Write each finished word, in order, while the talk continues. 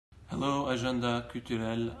Hello, Agenda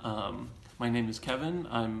Culturel. My name is Keven.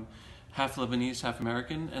 I'm half Lebanese, half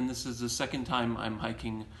American, and this is the second time I'm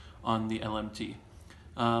hiking on the LMT.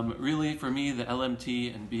 Really, for me, the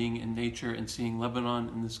LMT and being in nature and seeing Lebanon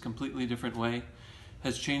in this completely different way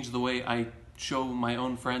has changed the way I show my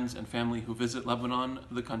own friends and family who visit Lebanon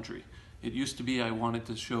the country. It used to be I wanted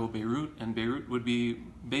to show Beirut, and Beirut would be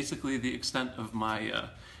basically the extent of my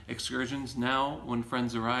excursions. Now, when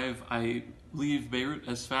friends arrive, I leave Beirut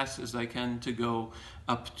as fast as I can to go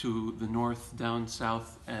up to the north, down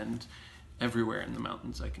south, and everywhere in the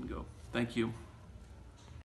mountains I can go. Thank you.